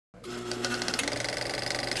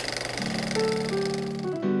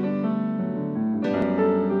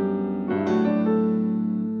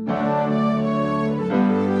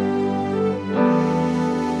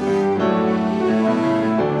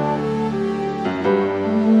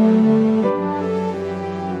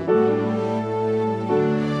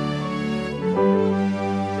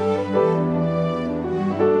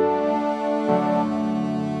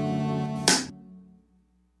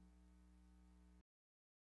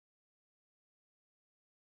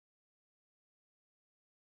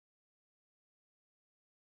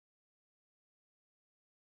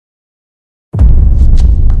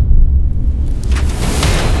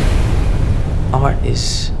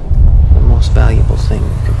is the most valuable thing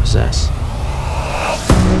you can possess.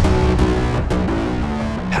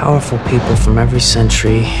 Powerful people from every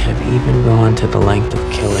century have even gone to the length of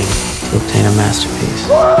killing to obtain a masterpiece.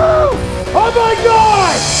 Whoa! Oh my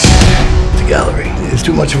God! The gallery is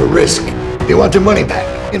too much of a risk. They want their money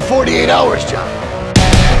back in 48 hours, John.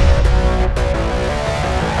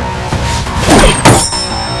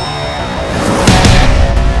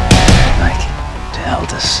 Mike, the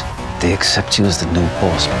elders, they accept you as the new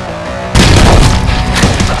boss.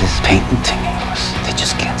 But this painting thing of yours, they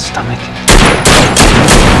just can't stomach it.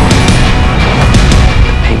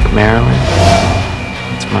 The pink Marilyn,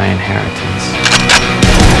 it's my inheritance.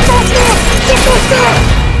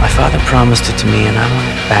 My father promised it to me, and I want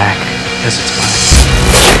it back because it's mine.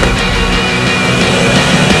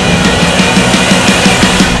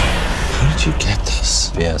 How did you get this?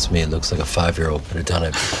 If you ask me, it looks like a 5-year-old could have done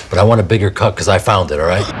it. But I want a bigger cut because I found it, all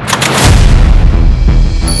right?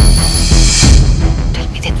 Tell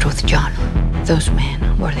me the truth, John. Those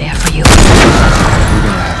men were there for you. You're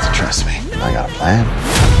gonna have to trust me. I got a plan.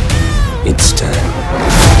 It's time.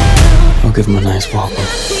 I'll give him a nice welcome.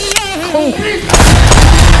 Cool.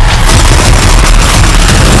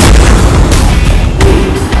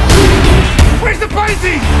 Where's the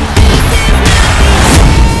painting?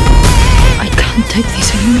 I can't take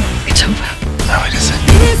this anymore. It's over. No, it isn't.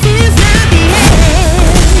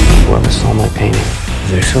 Whoever stole my painting,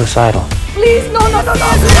 they're suicidal. Please, no.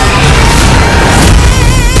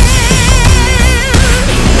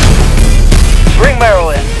 Bring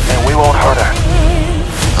Marilyn, and we won't hurt her.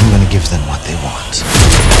 I'm gonna give them what they want.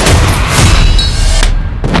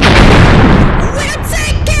 We're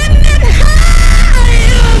taking it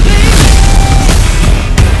higher, baby.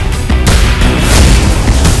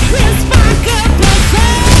 We'll spark up a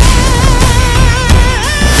fire.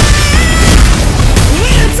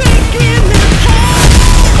 We're taking it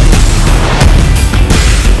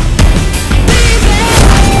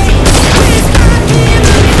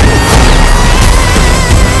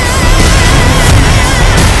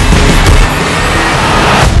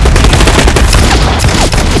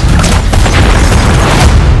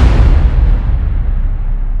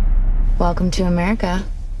Welcome to America.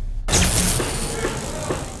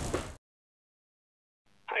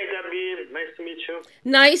 Hi, Debbie. Nice to meet you.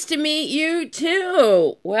 Nice to meet you,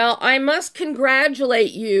 too. Well, I must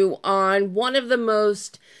congratulate you on one of the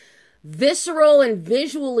most visceral and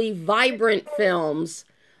visually vibrant films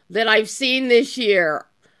that I've seen this year.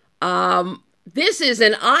 This is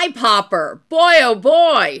an eye-popper. Boy, oh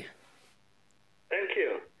boy. Thank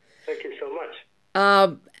you. Thank you so much.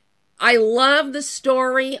 I love the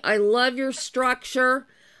story. I love your structure.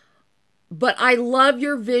 But I love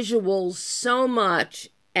your visuals so much.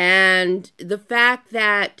 And the fact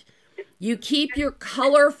that you keep your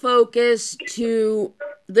color focus to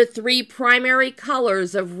the 3 primary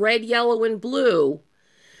colors of red, yellow, and blue.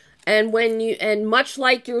 And much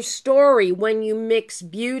like your story, when you mix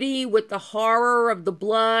beauty with the horror of the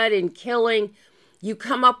blood and killing, you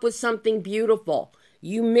come up with something beautiful.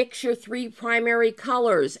 You mix your 3 primary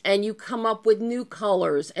colors and you come up with new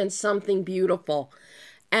colors and something beautiful.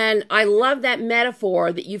 And I love that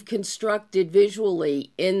metaphor that you've constructed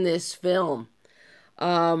visually in this film.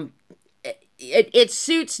 It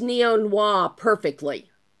suits neo-noir perfectly.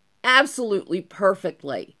 Absolutely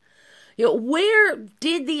perfectly. You know, where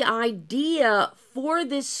did the idea for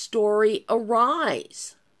this story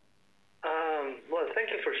arise? Well, thank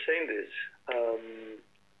you for saying this.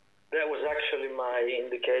 That was actually my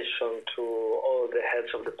indication to all the heads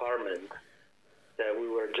of department that we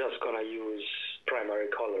were just going to use primary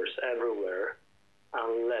colors everywhere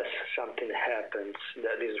unless something happens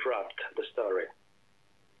that disrupts the story.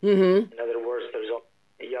 Mm-hmm. In other words, there's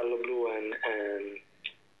yellow, blue,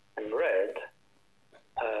 and red.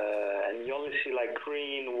 And you only see like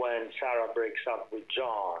green when Sarah breaks up with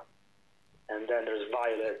John. And then there's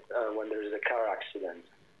violet when there's a car accident.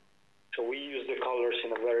 So we use the colors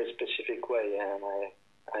in a very specific way, and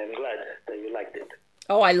I'm glad that you liked it.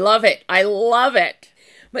 Oh, I love it. I love it.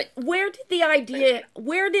 But where did the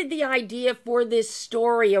idea for this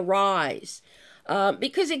story arise?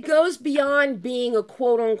 Because it goes beyond being a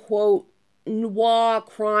quote-unquote noir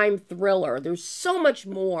crime thriller. There's so much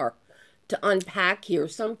more to unpack here.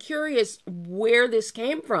 So I'm curious where this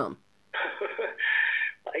came from.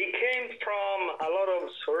 It came from a lot of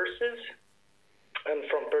sources and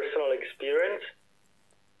from personal experience.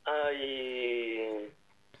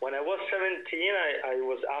 When I was 17, I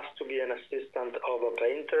was asked to be an assistant of a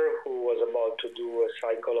painter who was about to do a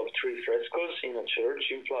cycle of 3 frescoes in a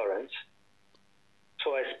church in Florence.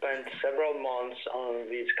 So I spent several months on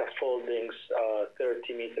these scaffoldings,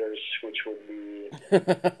 30 meters, which would be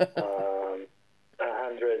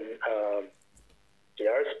 100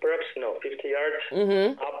 yards, perhaps, no, 50 yards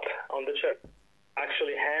up on the church,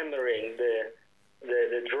 actually hammering the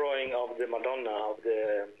drawing of the Madonna, of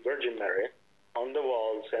the Virgin Mary, on the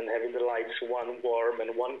walls, and having the lights, one warm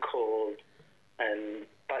and one cold, and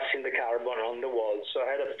passing the carbon on the walls. So I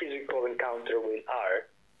had a physical encounter with art.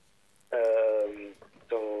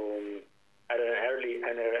 So at an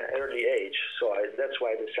early age, so that's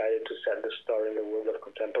why I decided to set the story in the world of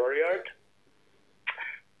contemporary art.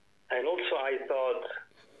 And also I thought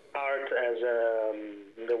art as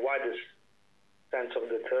the widest sense of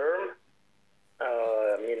the term,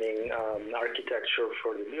 meaning architecture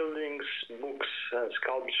for the buildings, books,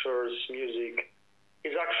 sculptures, music,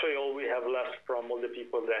 is actually all we have left from all the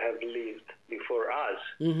people that have lived before us.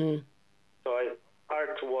 So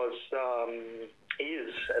art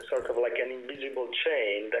is a sort of like an invisible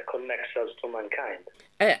chain that connects us to mankind.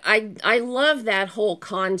 I love that whole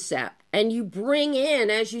concept. And you bring in,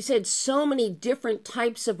 as you said, so many different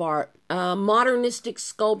types of art. Modernistic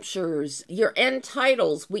sculptures, your end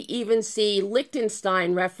titles. We even see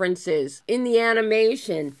Liechtenstein references in the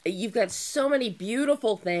animation. You've got so many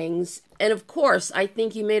beautiful things. And of course, I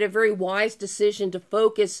think you made a very wise decision to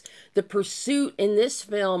focus the pursuit in this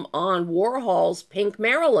film on Warhol's Pink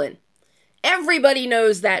Marilyn. Everybody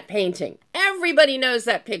knows that painting. Everybody knows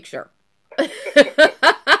that picture.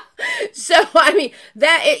 So, I mean,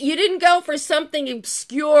 you didn't go for something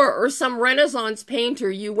obscure or some Renaissance painter.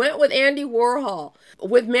 You went with Andy Warhol,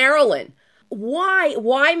 with Marilyn.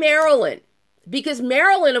 Why Marilyn? Because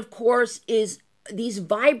Marilyn, of course, is these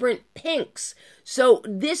vibrant pinks. So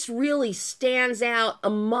this really stands out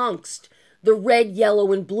amongst the red,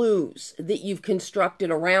 yellow, and blues that you've constructed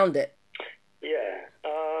around it. Yeah.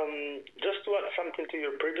 Just to add something to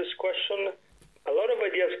your previous question, a lot of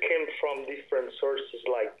ideas came from different sources,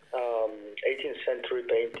 like 18th century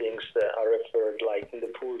paintings that are referred, like in the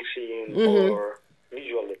pool scene, or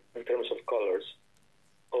visually in terms of colors.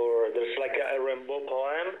 Or there's like a Rimbaud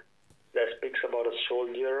poem that speaks about a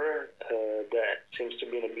soldier that seems to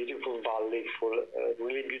be in a beautiful valley,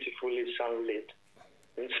 really beautifully sunlit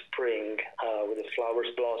in spring, with the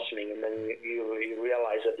flowers blossoming, and then you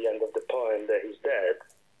realize at the end of the poem that he's dead.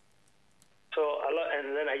 So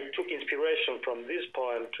and then I took inspiration from this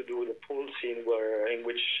poem to do the pool scene in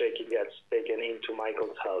which Shaky gets taken into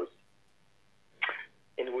Michael's house,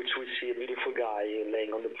 in which we see a beautiful guy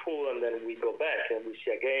laying on the pool, and then we go back and we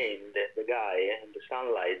see again the guy in the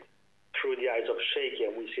sunlight through the eyes of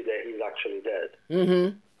Shaky, and we see that he's actually dead.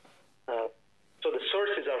 So the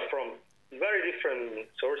sources are from very different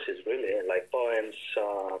sources, really, like poems,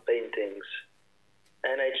 paintings.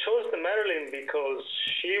 And I chose the Marilyn because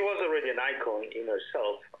she was already an icon in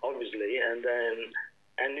herself, obviously, and then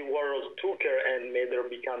Andy Warhol took her and made her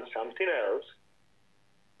become something else.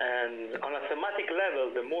 And on a thematic level,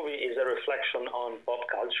 the movie is a reflection on pop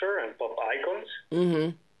culture and pop icons,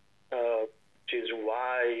 which is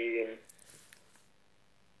why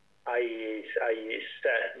I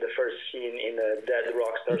set the first scene in a dead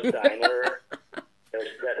rock star's diner.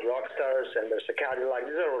 There's dead rock stars, and there's a Cadillac.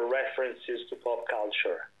 These are all references to pop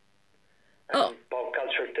culture. And pop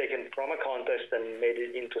culture taken from a contest and made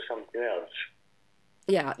it into something else.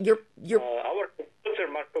 Yeah, our composer,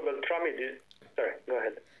 Marco Beltrami, did... Sorry, go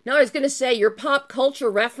ahead. No, I was going to say, your pop culture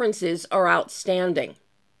references are outstanding.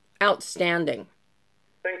 Outstanding.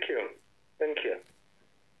 Thank you. Thank you.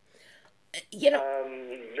 You know...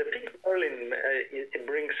 the Pink Marilyn, it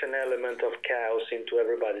brings an element of chaos into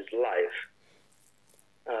everybody's life.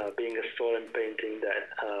 Being a stolen painting that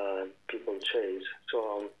people chase.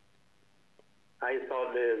 So I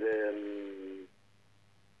thought it's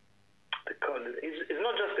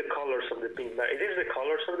not just the colors of the Pink Marilyn. It is the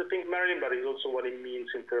colors of the Pink Marilyn, but it's also what it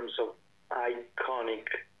means in terms of iconic,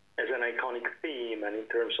 as an iconic theme, and in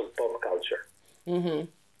terms of pop culture.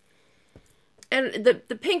 And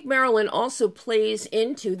the Pink Marilyn also plays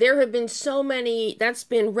into, there have been so many, that's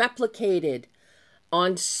been replicated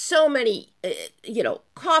on so many,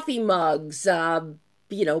 coffee mugs,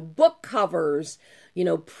 book covers,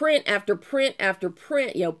 print after print after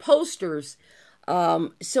print, posters.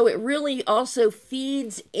 So it really also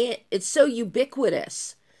feeds in, it's so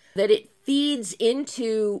ubiquitous that it feeds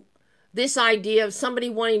into this idea of somebody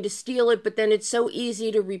wanting to steal it, but then it's so easy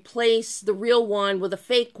to replace the real one with a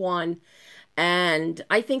fake one. And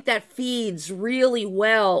I think that feeds really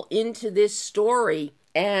well into this story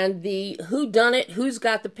and the whodunit, who's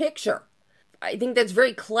got the picture. I think that's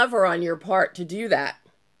very clever on your part to do that.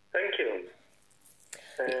 Thank you.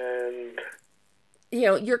 And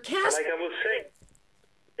your cast... like I was saying,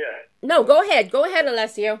 No, go ahead. Go ahead,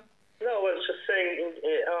 Alessio. No, I was just saying,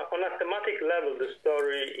 on a thematic level, the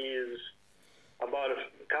story is about a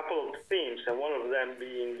couple of themes, and one of them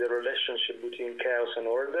being the relationship between chaos and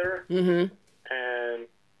order, and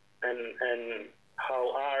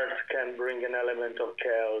how art can bring an element of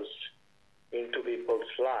chaos into people's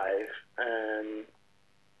life.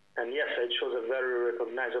 And yes, I chose a very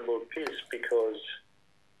recognizable piece because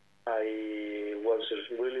I was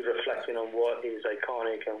really reflecting on what is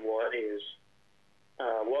iconic and what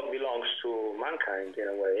belongs to mankind in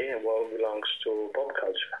a way, and what belongs to pop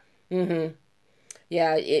culture.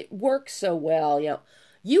 Yeah, it works so well. You know,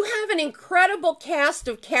 you have an incredible cast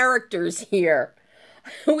of characters here.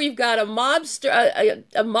 We've got a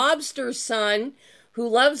mobster's son who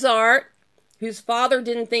loves art, whose father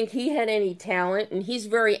didn't think he had any talent, and he's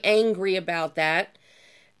very angry about that.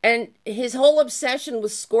 And his whole obsession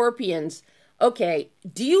with scorpions. Okay,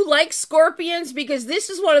 do you like scorpions? Because this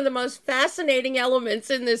is one of the most fascinating elements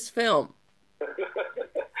in this film.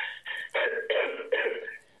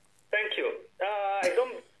 Thank you. I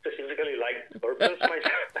don't specifically like scorpions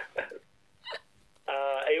myself.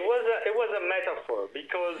 It was a metaphor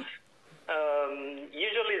because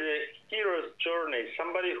usually the hero's journey is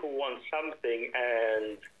somebody who wants something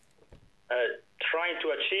and trying to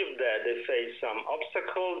achieve that, they face some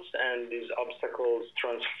obstacles, and these obstacles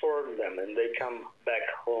transform them, and they come back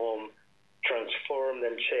home transformed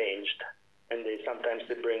and changed, and sometimes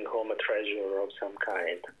they bring home a treasure of some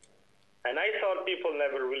kind. And I thought people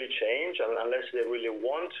never really change unless they really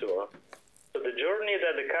want to. So the journey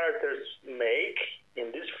that the characters make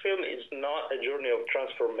in this film is not a journey of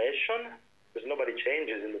transformation, because nobody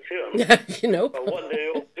changes in the film. But what they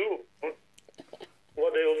all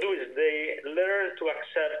do is they learn to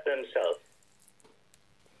accept themselves.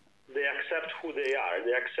 They accept who they are.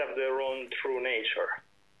 They accept their own true nature.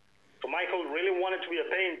 So Michael really wanted to be a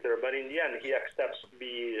painter, but in the end he accepts to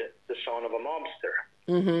be the son of a mobster.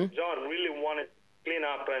 John really wanted to clean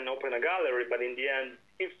up and open a gallery, but in the end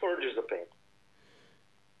he forges the paint.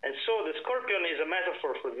 And so the scorpion is a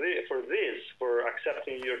metaphor for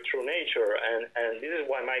accepting your true nature, and this is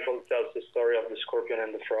why Michael tells the story of the scorpion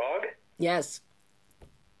and the frog. Yes.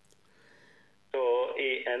 So,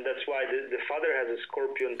 and that's why the father has a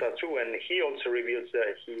scorpion tattoo, and he also reveals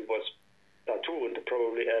that he was tattooed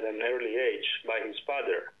probably at an early age by his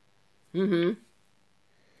father.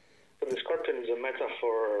 So the scorpion is a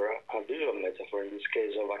metaphor, a visual metaphor in this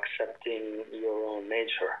case, of accepting your own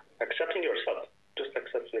nature, accepting yourself. Just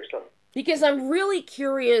accept yourself. Because I'm really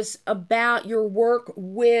curious about your work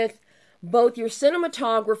with both your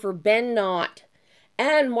cinematographer, Ben Knott,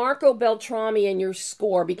 and Marco Beltrami in your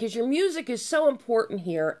score, because your music is so important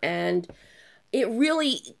here, and it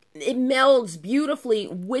melds beautifully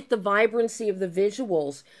with the vibrancy of the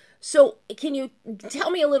visuals. So can you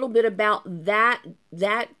tell me a little bit about that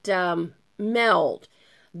meld,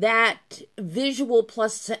 that visual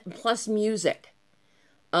plus music?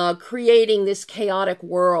 Creating this chaotic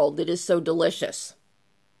world that is so delicious?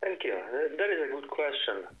 Thank you. That is a good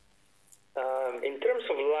question. In terms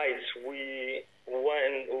of lights,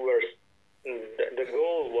 the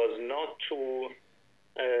goal was not to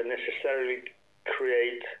necessarily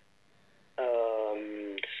create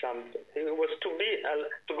something. It was to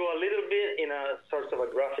go a little bit in a sort of a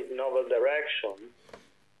graphic novel direction,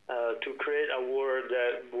 to create a world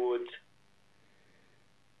that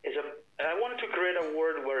I wanted to create a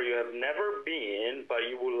world where you have never been, but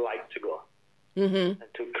you would like to go. And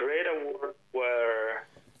to create a world where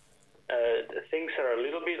things are a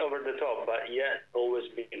little bit over the top, but yet always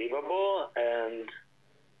believable, and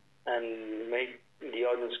make the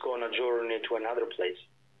audience go on a journey to another place.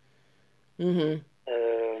 In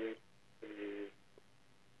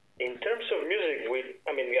terms of music,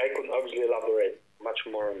 I could obviously elaborate much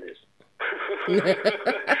more on this.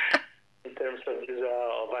 In terms of use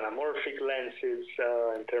of anamorphic lenses,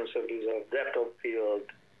 in terms of use of depth of field,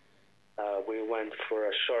 we went for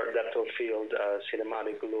a short depth of field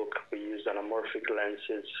cinematic look. We used anamorphic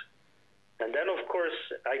lenses. And then, of course,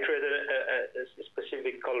 I created a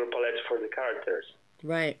specific color palette for the characters.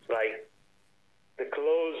 Right. Like the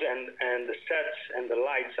clothes and the sets and the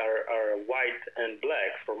lights are white and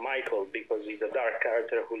black for Michael, because he's a dark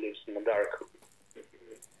character who lives in a dark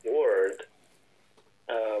world.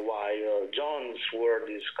 While John's world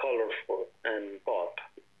is colorful and pop.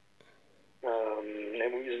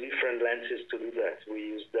 And we use different lenses to do that. We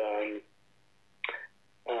used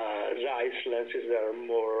Zeiss lenses that are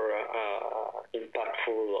more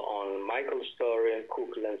impactful on Michael's story, and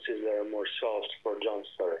Cook lenses that are more soft for John's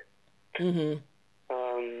story. In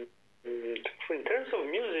terms of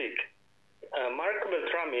music, Marco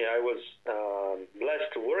Beltrami, I was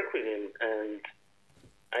blessed to work work with him, and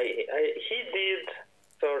he did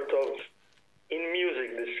sort of in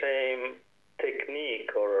music the same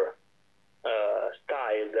technique or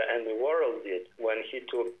style that Andy Warhol did when he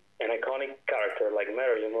took an iconic character like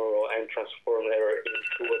Marilyn and transformed her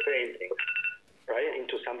into a painting, right?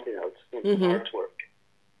 Into something else, into artwork.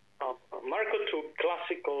 Marco took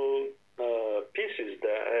classical pieces,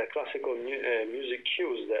 classical music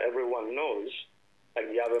cues that everyone knows, like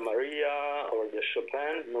the Ave Maria or the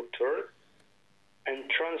Chopin Nocturne, and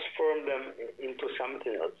transformed them into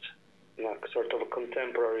something else, sort of a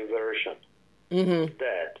contemporary version of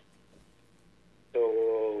that.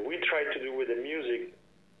 So we try to do with the music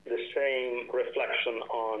the same reflection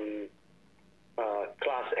on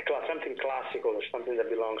something classical or something that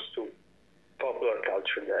belongs to popular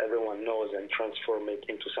culture that everyone knows and transform it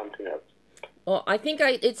into something else. Well, I think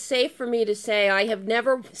it's safe for me to say I have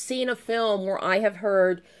never seen a film where I have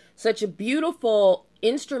heard such a beautiful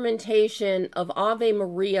instrumentation of Ave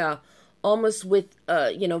Maria, almost with,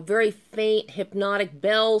 very faint hypnotic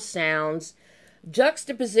bell sounds,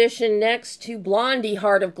 juxtaposition next to Blondie,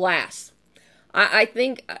 Heart of Glass. I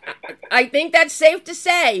think that's safe to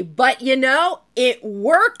say, but it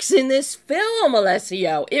works in this film,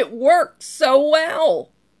 Alessio. It works so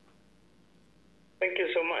well. Thank you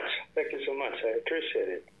so much. Thank you so much. I appreciate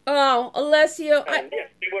it. Oh, Alessio. Yes,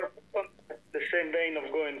 we were on the same vein of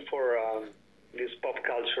going for these pop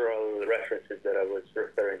cultural references that I was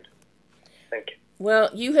referring to. Thank you. Well,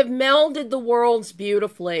 you have melded the worlds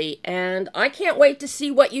beautifully, and I can't wait to see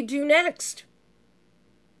what you do next.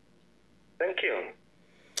 Thank you.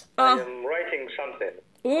 I am writing something.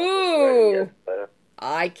 Ooh.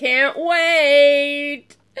 I can't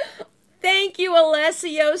wait. Thank you,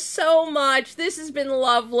 Alessio, so much. This has been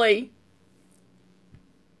lovely.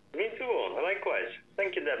 Me too. Likewise.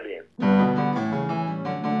 Thank you, Debbie.